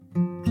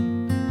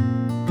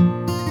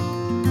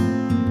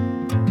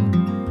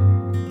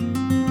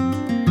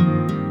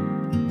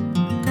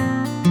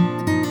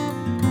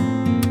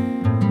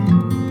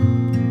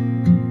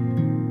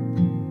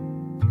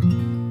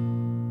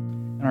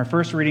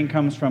first reading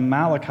comes from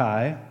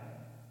Malachi,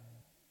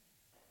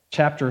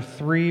 chapter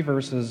 3,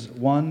 verses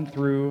 1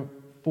 through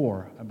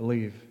 4, I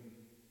believe.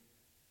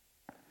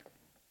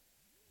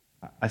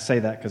 I say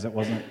that because I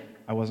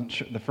wasn't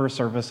sure. The first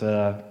service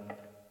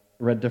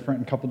read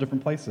different in a couple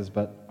different places,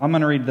 but I'm going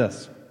to read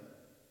this.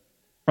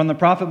 From the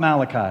prophet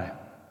Malachi.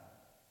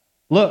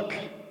 Look,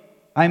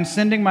 I am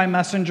sending my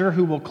messenger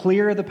who will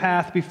clear the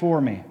path before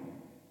me.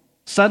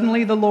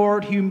 Suddenly the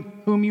Lord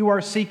whom you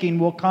are seeking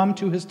will come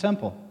to his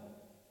temple.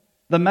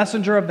 The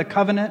messenger of the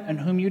covenant in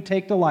whom you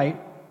take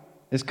delight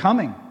is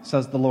coming,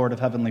 says the Lord of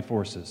heavenly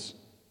forces.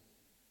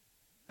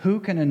 Who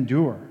can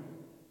endure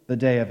the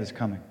day of his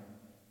coming?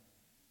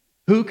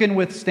 Who can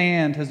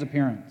withstand his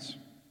appearance?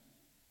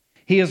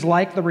 He is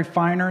like the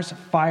refiner's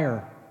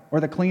fire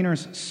or the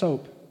cleaner's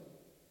soap.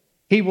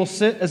 He will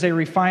sit as a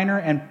refiner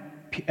and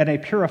a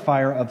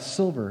purifier of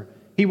silver.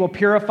 He will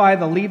purify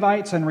the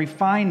Levites and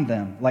refine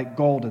them like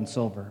gold and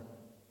silver.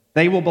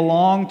 They will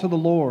belong to the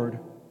Lord,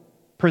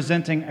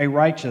 presenting a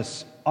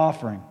righteous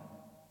offering.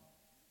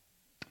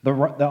 The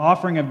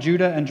offering of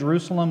Judah and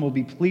Jerusalem will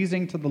be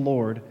pleasing to the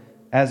Lord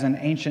as in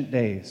ancient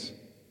days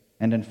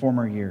and in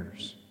former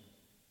years.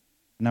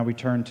 Now we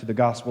turn to the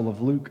Gospel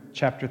of Luke,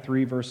 chapter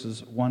 3,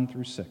 verses 1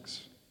 through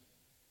 6.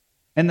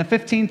 In the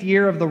 15th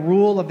year of the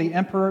rule of the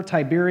Emperor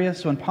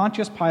Tiberius, when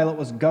Pontius Pilate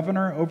was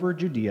governor over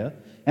Judea,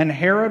 and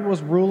Herod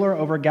was ruler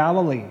over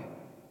Galilee,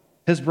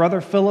 his brother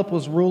Philip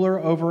was ruler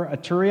over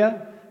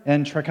Iturea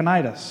and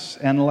Trachonitis,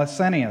 and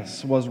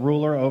Lysanias was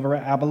ruler over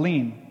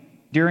Abilene,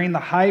 during the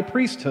high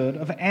priesthood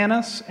of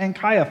Annas and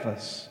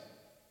Caiaphas.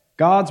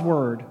 God's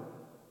word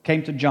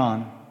came to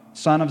John,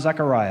 son of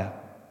Zechariah,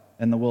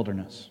 in the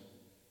wilderness.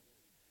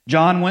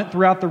 John went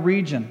throughout the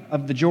region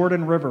of the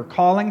Jordan River,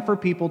 calling for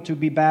people to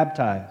be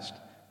baptized,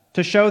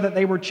 to show that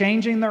they were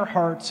changing their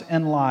hearts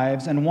and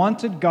lives and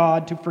wanted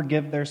God to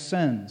forgive their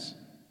sins.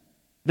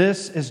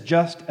 This is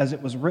just as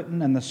it was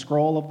written in the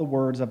scroll of the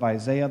words of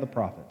Isaiah the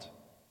prophet.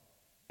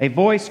 A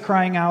voice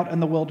crying out in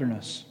the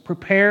wilderness,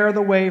 "Prepare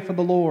the way for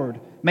the Lord,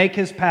 make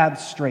his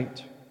paths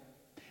straight.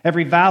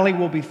 Every valley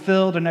will be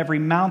filled, and every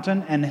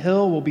mountain and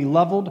hill will be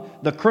leveled.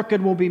 The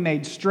crooked will be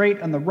made straight,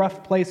 and the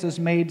rough places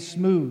made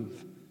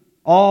smooth.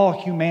 All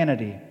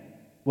humanity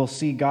will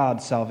see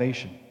God's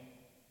salvation."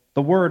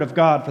 The word of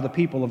God for the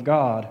people of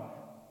God.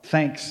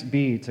 Thanks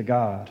be to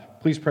God.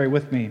 Please pray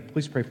with me.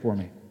 Please pray for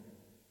me.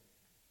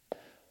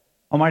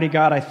 Almighty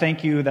God, I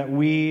thank you that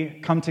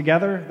we come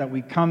together, that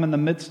we come in the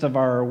midst of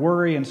our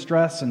worry and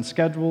stress and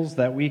schedules,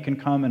 that we can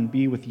come and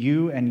be with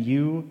you, and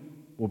you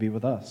will be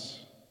with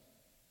us.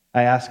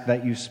 I ask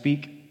that you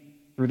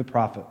speak through the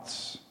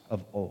prophets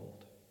of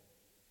old,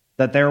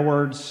 that their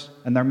words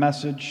and their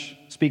message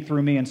speak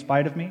through me in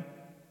spite of me,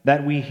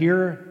 that we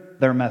hear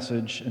their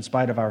message in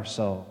spite of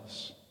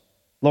ourselves.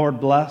 Lord,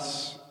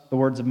 bless the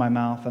words of my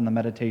mouth and the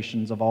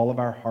meditations of all of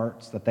our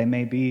hearts, that they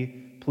may be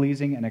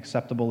pleasing and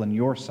acceptable in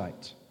your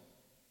sight.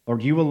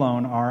 Lord, you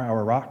alone are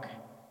our rock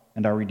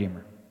and our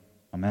Redeemer.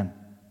 Amen.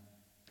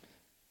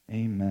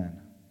 Amen.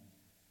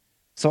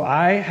 So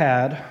I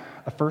had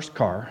a first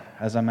car,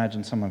 as I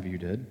imagine some of you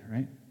did,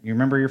 right? You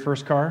remember your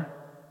first car?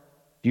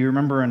 Do you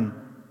remember in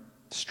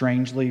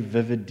strangely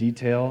vivid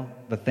detail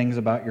the things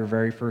about your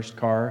very first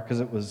car? Because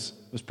it was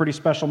a pretty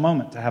special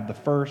moment to have the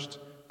first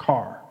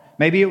car.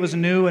 Maybe it was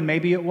new and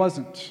maybe it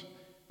wasn't.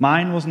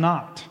 Mine was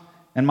not.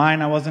 And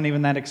mine I wasn't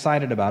even that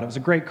excited about. It was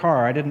a great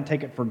car. I didn't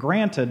take it for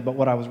granted, but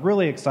what I was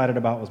really excited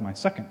about was my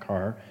second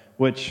car,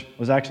 which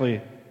was actually,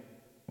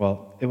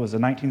 well, it was a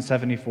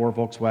 1974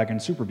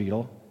 Volkswagen Super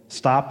Beetle,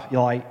 stop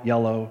light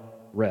yellow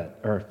red,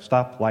 or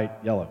stop light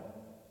yellow,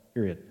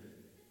 period.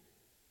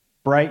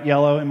 Bright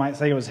yellow, you might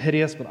say it was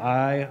hideous, but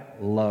I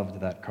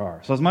loved that car.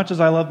 So as much as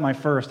I loved my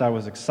first, I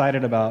was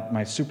excited about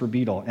my Super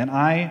Beetle. And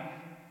I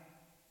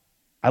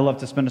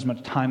loved to spend as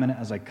much time in it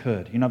as I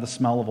could. You know the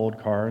smell of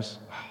old cars?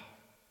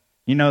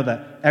 You know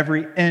that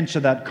every inch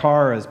of that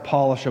car is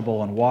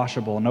polishable and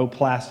washable, no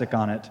plastic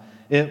on it.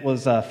 It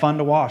was fun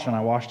to wash, and I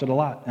washed it a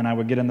lot. And I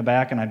would get in the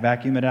back, and I'd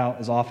vacuum it out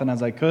as often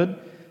as I could.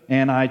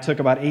 And I took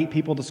about 8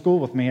 people to school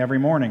with me every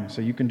morning. So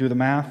you can do the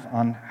math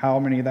on how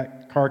many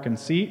that car can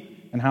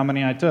seat and how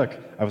many I took.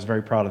 I was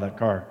very proud of that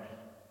car.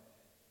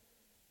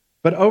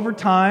 But over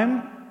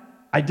time,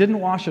 I didn't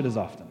wash it as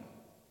often.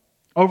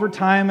 Over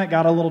time, it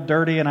got a little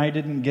dirty, and I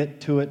didn't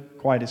get to it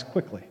quite as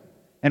quickly.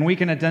 And we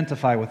can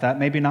identify with that,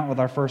 maybe not with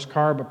our first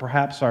car, but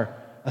perhaps a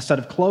set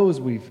of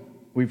clothes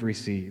we've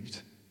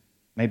received.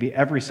 Maybe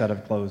every set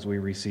of clothes we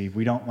receive,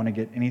 we don't want to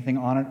get anything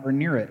on it or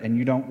near it, and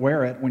you don't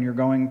wear it when you're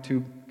going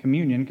to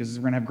communion because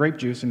we're going to have grape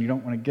juice and you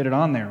don't want to get it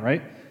on there,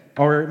 right?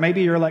 Or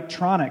maybe your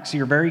electronics,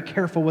 you're very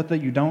careful with it.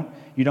 You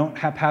don't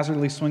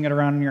haphazardly swing it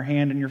around in your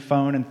hand and your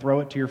phone and throw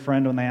it to your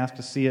friend when they ask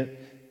to see it.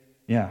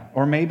 Yeah.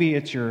 Or maybe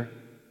it's your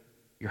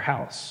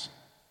house.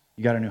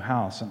 You got a new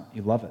house and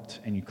you love it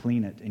and you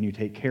clean it and you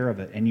take care of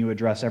it and you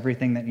address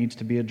everything that needs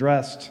to be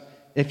addressed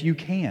if you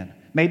can.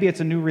 Maybe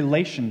it's a new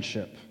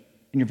relationship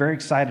and you're very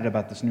excited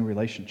about this new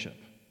relationship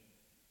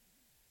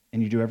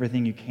and you do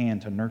everything you can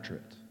to nurture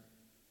it.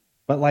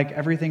 But like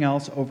everything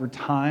else, over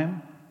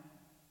time,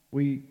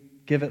 we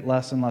give it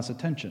less and less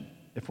attention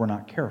if we're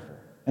not careful.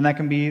 And that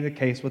can be the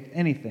case with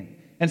anything.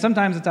 And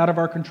sometimes it's out of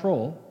our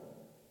control,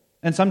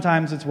 and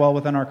sometimes it's well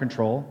within our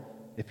control.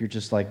 If you're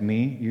just like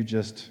me, you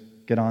just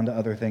get on to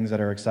other things that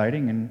are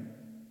exciting and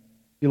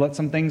you let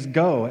some things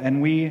go.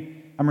 And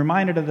I'm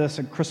reminded of this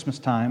at Christmas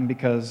time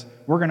because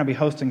we're going to be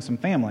hosting some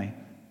family.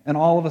 And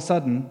all of a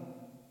sudden,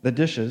 the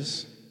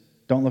dishes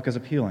don't look as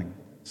appealing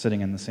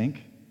sitting in the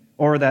sink.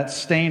 Or that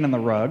stain in the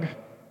rug,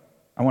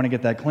 I want to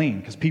get that clean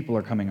because people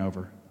are coming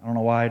over. I don't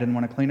know why I didn't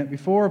want to clean it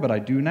before, but I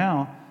do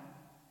now.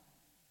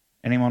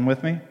 Anyone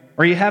with me?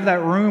 Or you have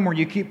that room where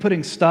you keep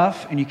putting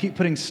stuff and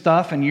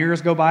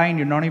years go by and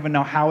you don't even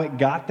know how it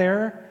got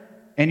there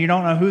and you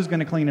don't know who's going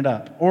to clean it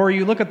up. Or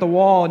you look at the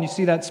wall and you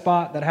see that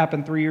spot that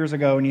happened 3 years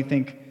ago and you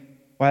think,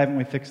 why haven't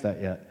we fixed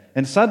that yet?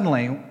 And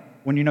suddenly,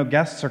 when you know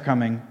guests are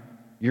coming,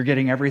 you're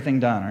getting everything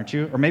done, aren't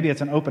you? Or maybe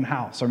it's an open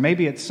house. Or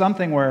maybe it's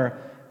something where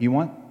you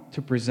want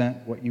to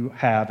present what you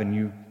have and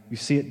you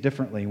see it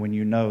differently when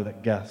you know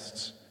that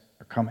guests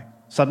are coming.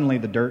 Suddenly,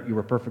 the dirt you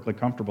were perfectly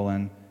comfortable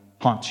in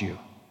haunts you.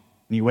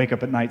 And you wake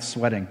up at night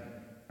sweating.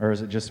 Or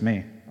is it just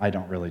me? I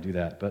don't really do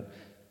that. But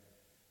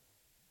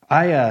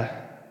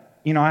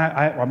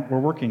we're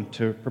working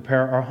to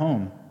prepare our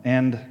home.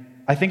 And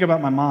I think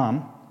about my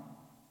mom,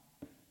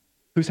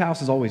 whose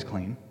house is always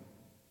clean.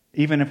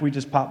 Even if we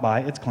just pop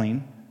by, it's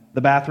clean.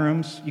 The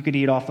bathrooms, you could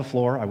eat off the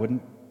floor. I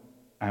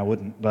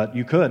wouldn't, but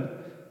you could.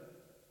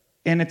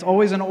 And it's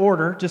always in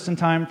order, just in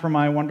time for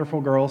my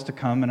wonderful girls to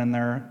come and in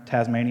their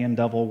Tasmanian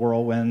devil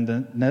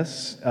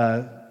whirlwindness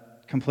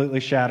completely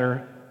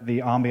shatter the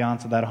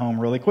ambiance of that home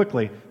really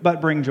quickly, but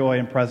bring joy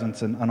and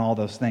presence and all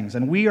those things.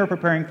 And we are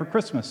preparing for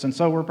Christmas, and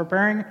so we're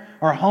preparing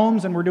our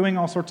homes, and we're doing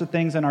all sorts of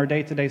things in our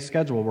day-to-day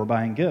schedule. We're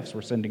buying gifts,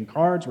 we're sending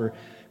cards, we're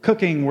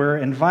cooking, we're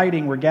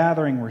inviting, we're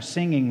gathering, we're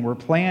singing, we're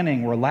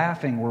planning, we're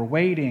laughing, we're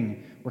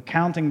waiting, we're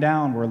counting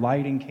down, we're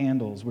lighting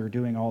candles, we're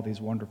doing all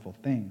these wonderful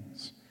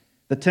things.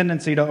 The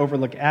tendency to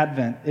overlook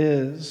Advent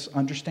is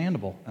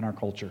understandable in our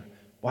culture.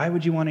 Why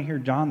would you want to hear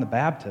John the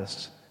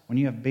Baptist when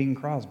you have Bing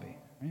Crosby?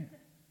 Right?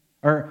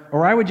 Or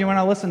why would you want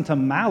to listen to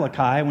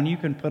Malachi when you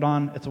can put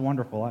on It's a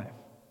Wonderful Life?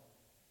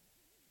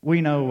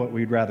 We know what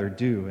we'd rather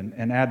do,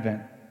 and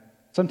Advent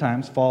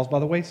sometimes falls by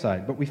the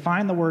wayside. But we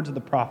find the words of the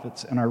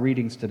prophets in our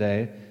readings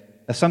today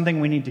as something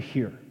we need to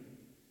hear.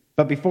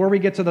 But before we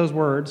get to those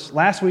words,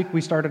 last week we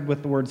started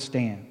with the word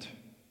stand.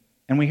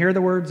 And we hear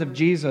the words of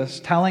Jesus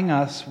telling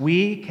us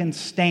we can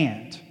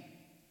stand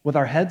with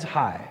our heads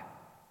high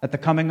at the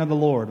coming of the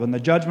Lord, when the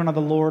judgment of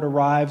the Lord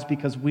arrives,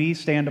 because we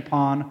stand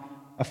upon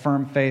a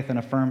firm faith and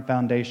a firm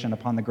foundation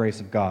upon the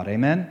grace of God.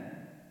 Amen?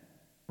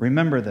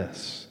 Remember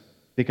this,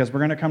 because we're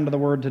going to come to the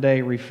word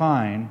today,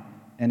 refine,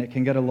 and it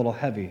can get a little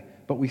heavy.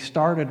 But we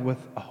started with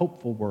a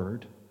hopeful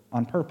word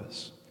on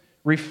purpose.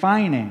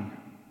 Refining.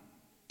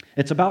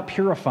 It's about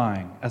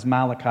purifying, as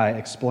Malachi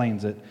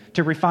explains it.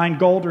 To refine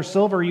gold or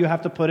silver, you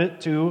have to put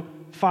it to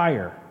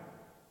fire.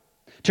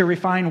 To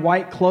refine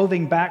white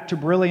clothing back to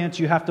brilliance,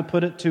 you have to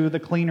put it to the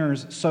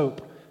cleaner's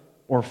soap,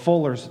 or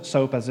fuller's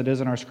soap, as it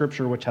is in our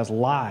scripture, which has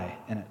lye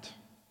in it.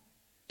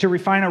 To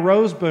refine a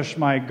rose bush,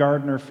 my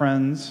gardener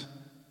friends,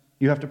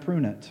 you have to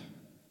prune it.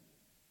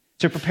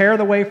 To prepare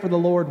the way for the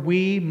Lord,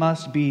 we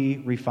must be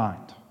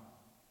refined.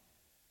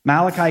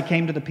 Malachi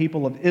came to the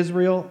people of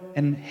Israel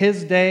in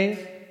his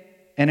day,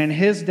 and in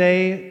his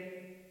day,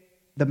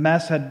 the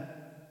mess had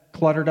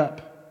cluttered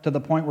up to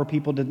the point where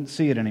people didn't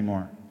see it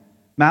anymore.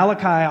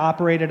 Malachi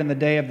operated in the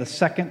day of the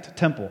Second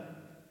Temple.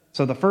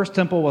 So the first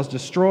temple was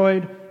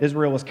destroyed.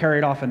 Israel was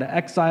carried off into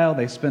exile.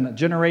 They spent a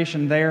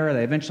generation there.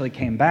 They eventually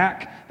came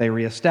back. They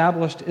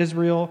reestablished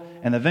Israel.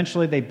 And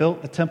eventually they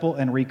built the temple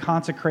and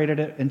reconsecrated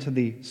it into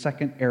the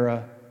second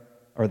era,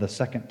 or the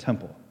second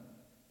temple.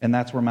 And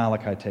that's where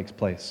Malachi takes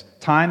place.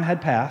 Time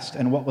had passed,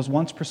 and what was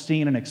once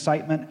pristine and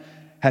excitement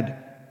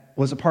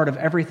was a part of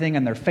everything,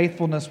 and their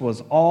faithfulness was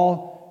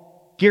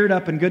all geared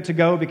up and good to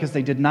go because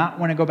they did not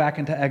want to go back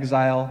into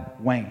exile,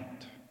 waned.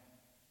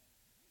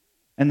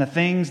 And the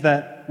things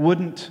that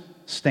wouldn't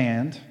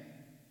stand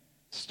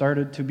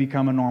started to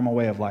become a normal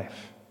way of life,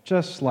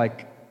 just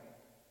like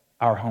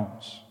our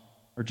homes,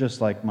 or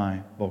just like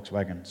my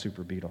Volkswagen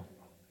Super Beetle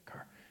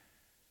car.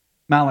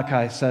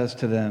 Malachi says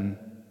to them,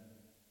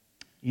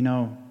 you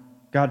know,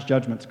 God's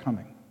judgment's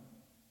coming.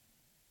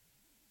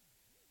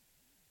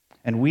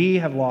 And we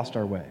have lost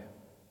our way,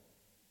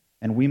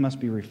 and we must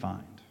be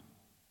refined.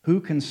 Who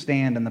can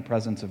stand in the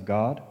presence of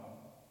God?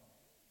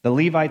 The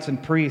Levites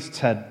and priests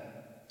had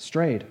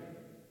strayed.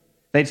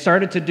 They'd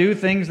started to do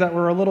things that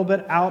were a little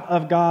bit out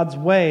of God's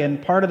way,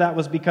 and part of that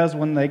was because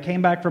when they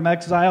came back from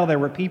exile, there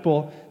were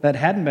people that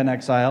hadn't been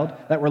exiled,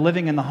 that were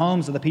living in the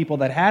homes of the people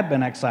that had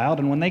been exiled,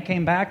 and when they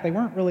came back, they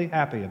weren't really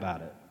happy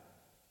about it.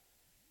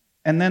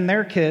 And then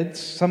their kids,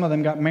 some of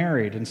them got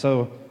married, and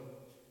so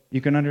you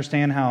can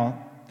understand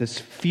how this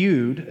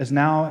feud is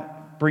now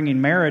bringing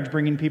marriage,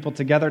 bringing people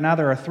together. Now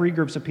there are three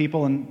groups of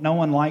people, and no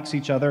one likes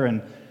each other,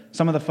 and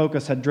some of the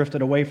focus had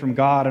drifted away from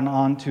God and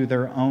onto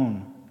their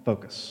own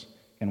focus.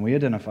 Can we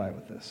identify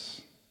with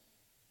this?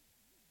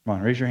 Come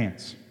on, raise your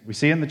hands. We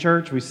see it in the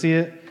church. We see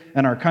it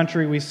in our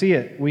country. We see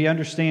it. We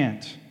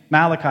understand.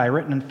 Malachi,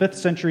 written in 5th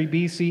century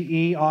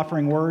BCE,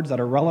 offering words that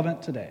are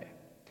relevant today.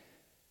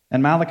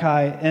 And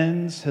Malachi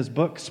ends his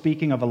book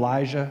speaking of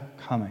Elijah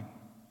coming.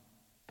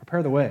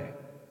 Prepare the way,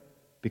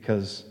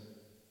 because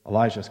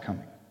Elijah's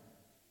coming.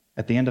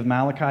 At the end of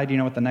Malachi, do you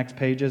know what the next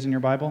page is in your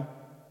Bible?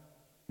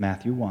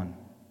 Matthew 1.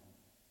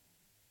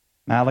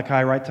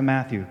 Malachi, right to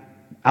Matthew.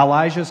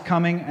 Elijah's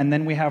coming, and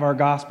then we have our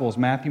Gospels,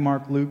 Matthew,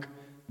 Mark, Luke,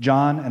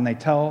 John, and they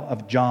tell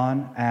of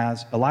John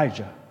as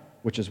Elijah,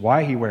 which is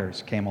why he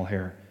wears camel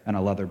hair and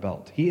a leather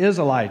belt. He is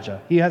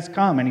Elijah. He has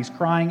come, and he's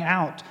crying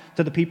out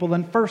to the people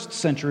in 1st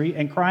century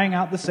and crying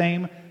out the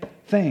same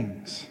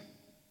things.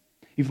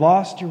 You've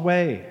lost your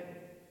way.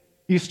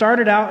 You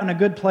started out in a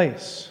good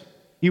place.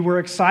 You were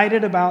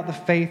excited about the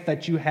faith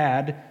that you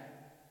had,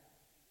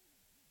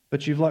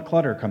 but you've let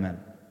clutter come in.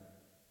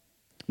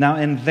 Now,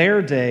 in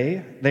their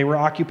day, they were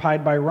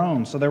occupied by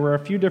Rome, so there were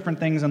a few different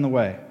things in the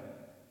way.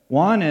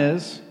 One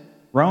is,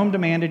 Rome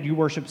demanded you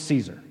worship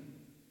Caesar.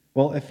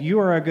 Well, if you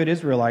are a good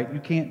Israelite, you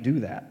can't do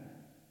that.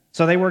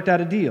 So they worked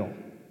out a deal.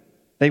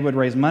 They would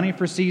raise money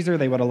for Caesar,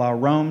 they would allow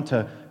Rome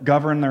to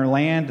govern their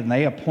land, and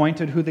they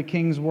appointed who the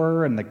kings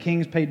were, and the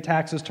kings paid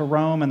taxes to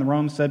Rome, and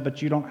Rome said,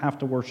 but you don't have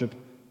to worship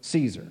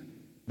Caesar.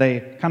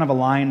 They kind of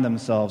aligned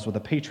themselves with a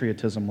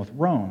patriotism with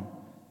Rome,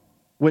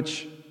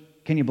 which,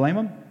 can you blame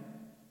them?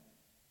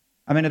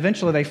 I mean,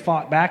 eventually they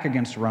fought back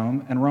against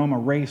Rome, and Rome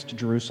erased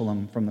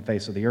Jerusalem from the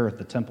face of the earth.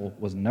 The temple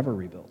was never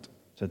rebuilt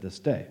to this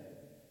day.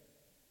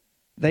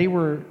 They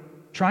were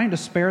trying to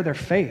spare their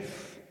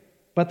faith,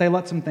 but they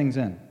let some things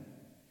in.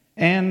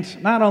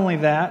 And not only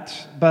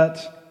that, but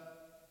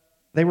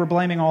they were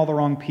blaming all the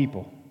wrong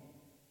people.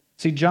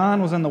 See,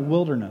 John was in the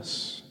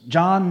wilderness.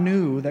 John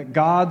knew that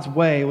God's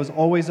way was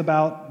always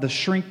about the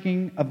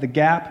shrinking of the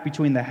gap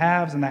between the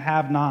haves and the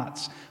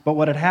have-nots. But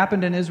what had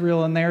happened in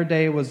Israel in their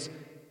day was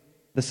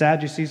the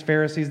Sadducees,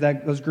 Pharisees,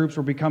 those groups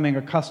were becoming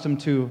accustomed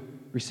to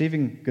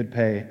receiving good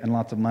pay and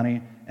lots of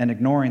money and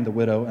ignoring the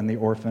widow and the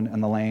orphan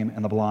and the lame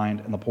and the blind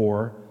and the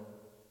poor,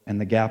 and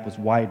the gap was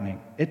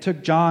widening. It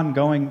took John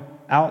going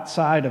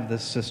outside of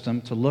this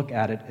system to look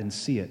at it and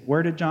see it.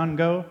 Where did John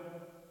go?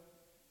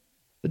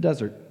 The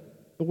desert,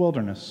 the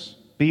wilderness,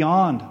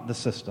 beyond the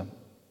system,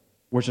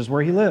 which is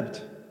where he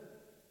lived.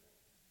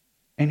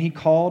 And he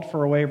called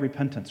for a way of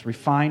repentance,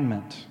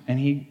 refinement, and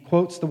he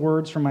quotes the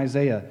words from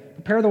Isaiah,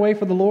 prepare the way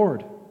for the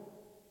Lord.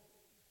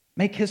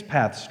 Make his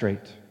path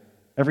straight.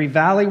 Every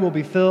valley will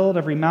be filled,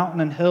 every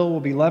mountain and hill will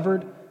be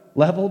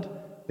leveled,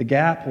 the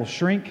gap will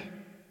shrink.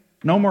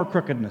 No more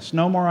crookedness,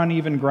 no more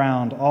uneven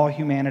ground. All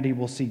humanity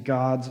will see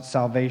God's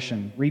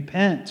salvation.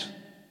 Repent,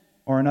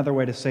 or another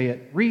way to say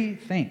it,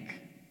 rethink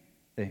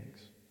things.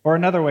 Or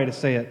another way to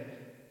say it,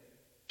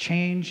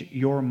 change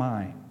your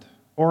mind.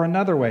 Or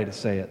another way to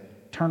say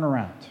it, turn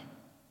around.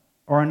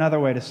 Or another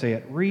way to say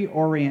it,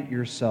 reorient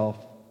yourself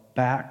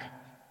back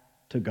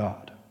to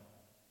God.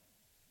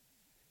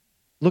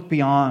 Look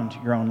beyond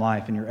your own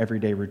life and your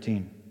everyday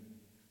routine.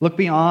 Look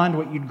beyond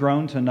what you'd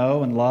grown to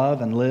know and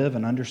love and live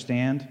and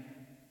understand.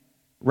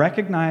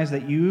 Recognize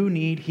that you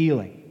need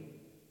healing,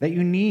 that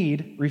you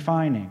need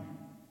refining,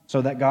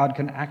 so that God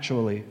can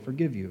actually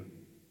forgive you.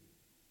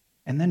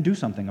 And then do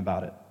something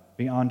about it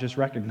beyond just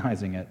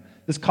recognizing it.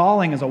 This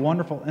calling is a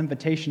wonderful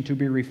invitation to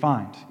be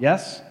refined.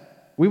 Yes?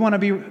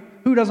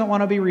 Who doesn't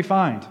want to be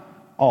refined?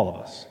 All of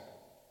us.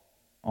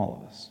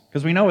 All of us.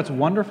 Because we know it's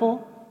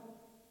wonderful,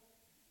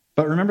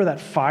 but remember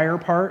that fire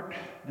part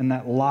and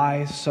that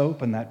lye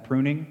soap and that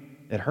pruning?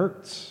 It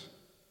hurts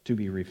to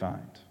be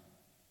refined.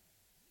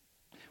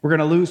 We're going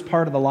to lose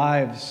part of the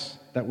lives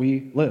that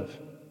we live.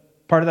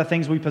 Part of the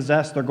things we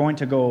possess, they're going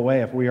to go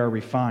away if we are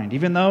refined.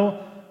 Even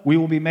though we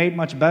will be made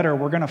much better,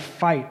 we're going to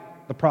fight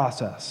the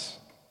process.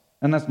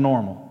 And that's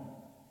normal.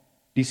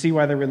 Do you see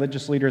why the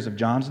religious leaders of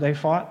John's day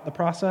fought the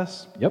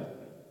process? Yep.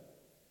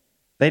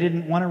 They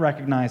didn't want to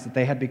recognize that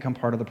they had become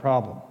part of the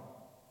problem.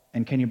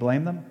 And can you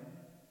blame them?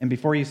 And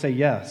before you say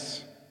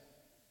yes,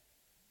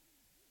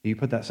 do you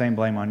put that same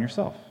blame on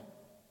yourself?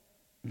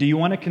 Do you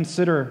want to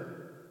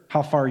consider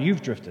how far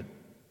you've drifted?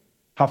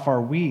 How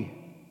far we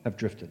have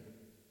drifted?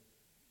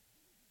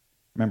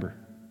 Remember,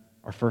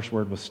 our first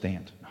word was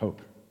stand,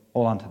 hope.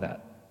 Hold on to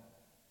that.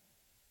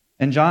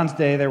 In John's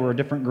day, there were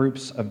different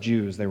groups of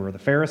Jews. There were the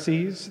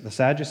Pharisees, the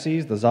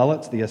Sadducees, the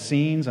Zealots, the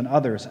Essenes, and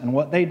others. And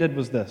what they did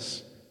was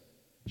this.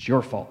 It's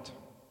your fault.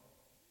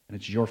 And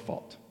it's your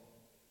fault.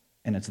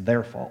 And it's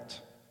their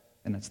fault.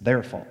 And it's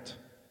their fault.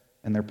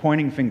 And they're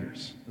pointing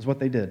fingers, is what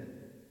they did.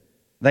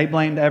 They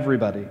blamed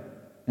everybody.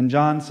 And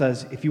John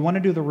says, if you want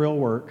to do the real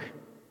work,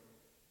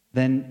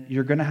 then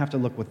you're going to have to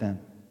look within.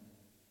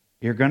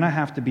 You're going to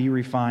have to be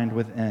refined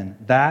within.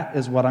 That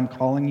is what I'm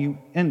calling you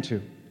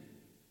into.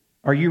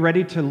 Are you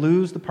ready to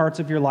lose the parts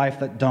of your life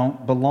that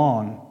don't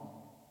belong?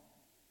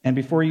 And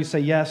before you say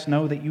yes,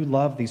 know that you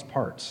love these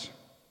parts.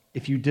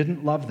 If you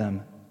didn't love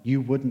them,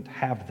 you wouldn't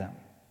have them.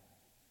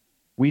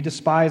 We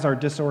despise our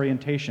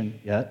disorientation,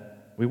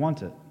 yet we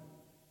want it.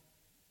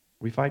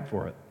 We fight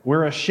for it.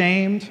 We're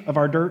ashamed of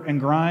our dirt and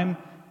grime,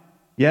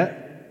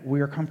 yet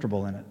we are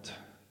comfortable in it.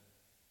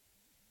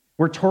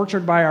 We're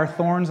tortured by our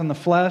thorns in the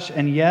flesh,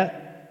 and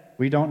yet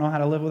we don't know how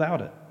to live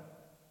without it.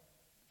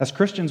 As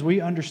Christians,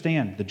 we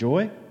understand the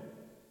joy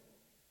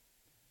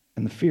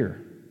and the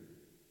fear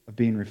of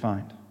being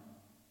refined.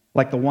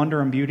 Like the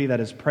wonder and beauty that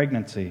is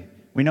pregnancy,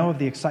 we know of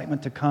the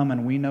excitement to come,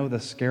 and we know the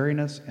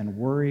scariness and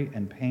worry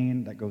and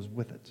pain that goes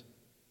with it.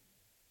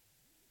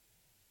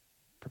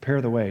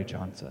 Prepare the way,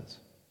 John says.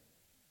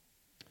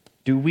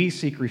 Do we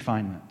seek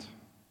refinement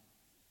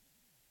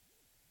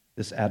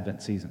this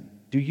Advent season?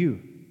 Do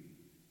you?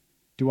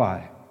 Do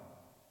I?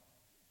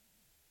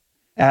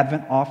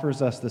 Advent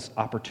offers us this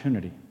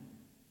opportunity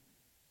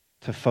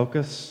to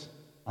focus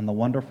on the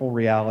wonderful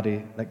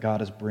reality that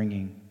God is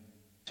bringing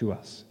to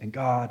us. And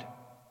God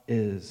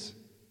is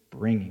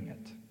bringing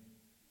it.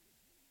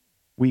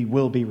 We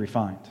will be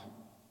refined.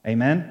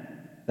 Amen?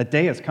 The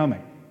day is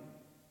coming.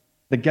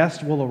 The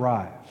guest will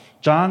arrive.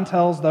 John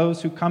tells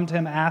those who come to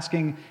him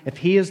asking if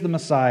he is the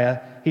Messiah,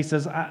 he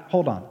says,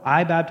 hold on,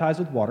 I baptize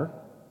with water,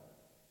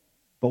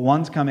 but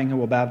one's coming who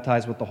will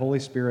baptize with the Holy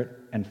Spirit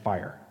and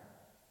fire.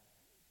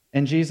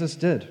 And Jesus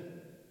did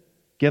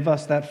give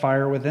us that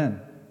fire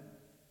within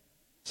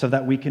so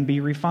that we can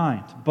be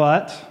refined.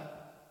 But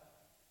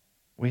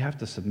we have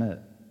to submit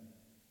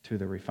to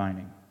the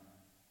refining.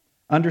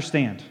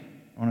 Understand,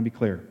 I want to be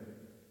clear.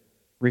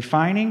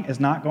 Refining is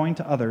not going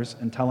to others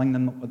and telling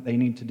them what they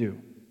need to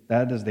do.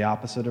 That is the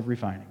opposite of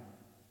refining.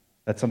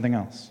 That's something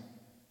else.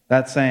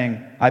 That's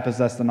saying, I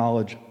possess the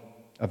knowledge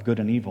of good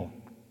and evil,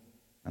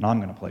 and I'm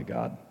going to play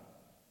God.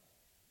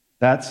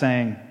 That's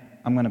saying,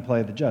 I'm going to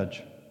play the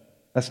judge.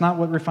 That's not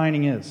what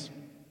refining is.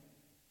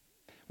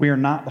 We are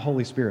not the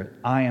Holy Spirit.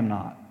 I am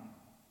not.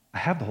 I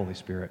have the Holy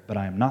Spirit, but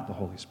I am not the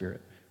Holy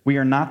Spirit. We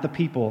are not the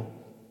people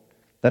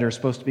that are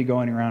supposed to be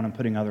going around and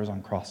putting others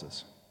on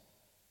crosses.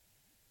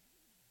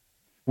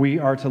 We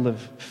are to live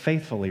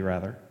faithfully,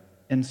 rather,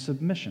 in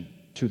submission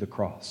to the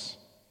cross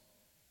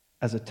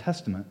as a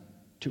testament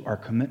to our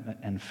commitment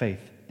and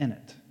faith in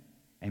it.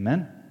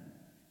 Amen?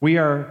 We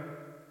are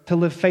to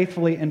live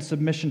faithfully in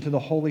submission to the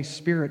Holy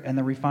Spirit and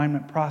the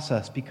refinement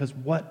process, because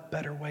what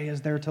better way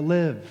is there to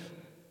live?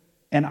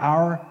 And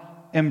our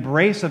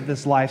embrace of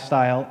this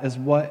lifestyle is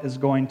what is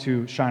going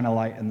to shine a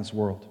light in this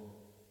world.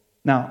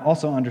 Now,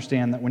 also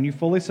understand that when you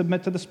fully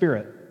submit to the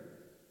Spirit,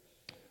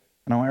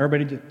 and I want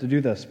everybody to do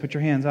this, put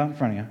your hands out in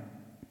front of you.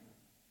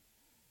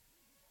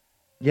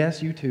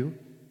 Yes, you too.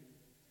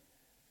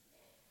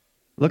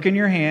 Look in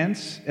your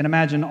hands and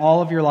imagine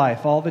all of your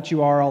life, all that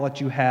you are, all that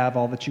you have,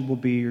 all that you will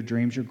be, your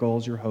dreams, your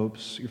goals, your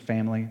hopes, your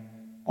family,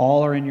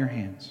 all are in your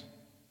hands.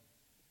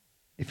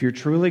 If you're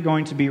truly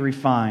going to be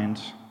refined,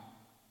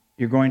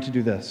 you're going to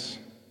do this.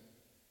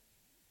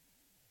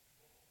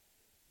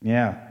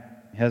 Yeah,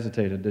 you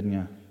hesitated, didn't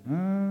you? I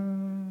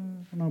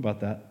don't know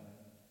about that.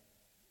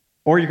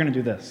 Or you're going to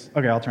do this.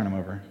 Okay, I'll turn them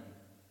over.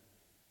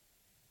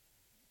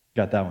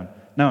 Got that one.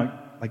 No,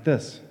 like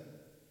this.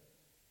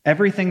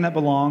 Everything that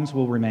belongs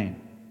will remain.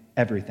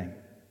 Everything.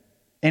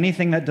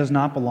 Anything that does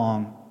not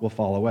belong will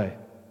fall away.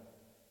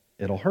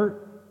 It'll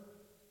hurt.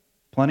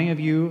 Plenty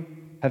of you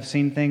have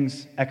seen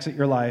things exit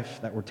your life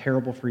that were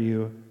terrible for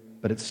you,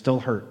 but it still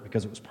hurt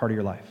because it was part of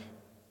your life.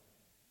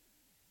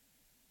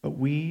 But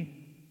we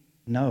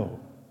know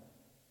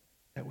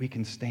that we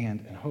can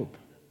stand and hope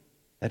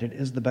that it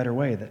is the better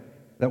way,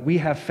 that we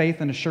have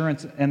faith and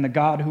assurance in the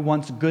God who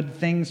wants good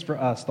things for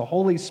us. The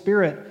Holy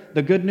Spirit,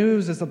 the good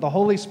news is that the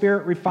Holy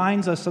Spirit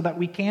refines us so that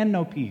we can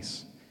know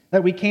peace,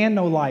 that we can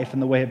know life in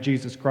the way of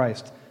Jesus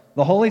Christ.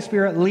 The Holy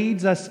Spirit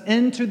leads us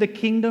into the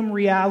kingdom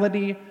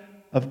reality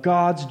of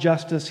God's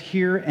justice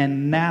here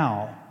and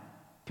now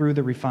through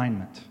the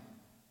refinement.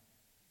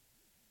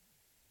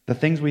 The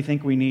things we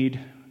think we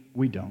need,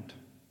 we don't.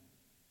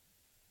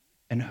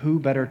 And who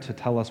better to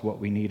tell us what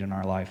we need in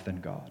our life than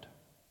God?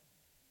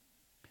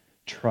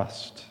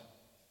 Trust.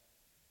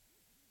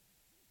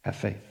 Have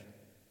faith.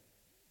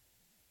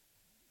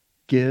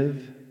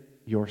 Give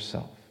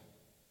yourself.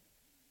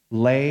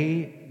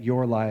 Lay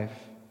your life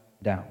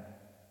down.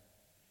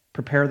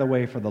 Prepare the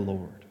way for the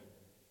Lord,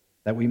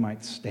 that we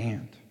might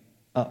stand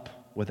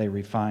up with a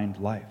refined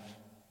life.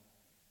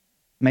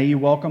 May you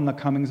welcome the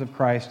comings of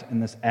Christ in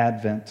this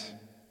Advent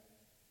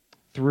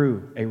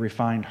through a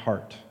refined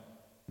heart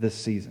this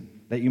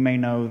season, that you may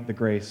know the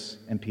grace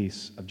and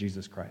peace of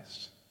Jesus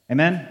Christ.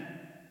 Amen?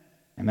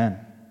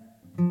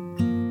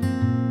 Amen.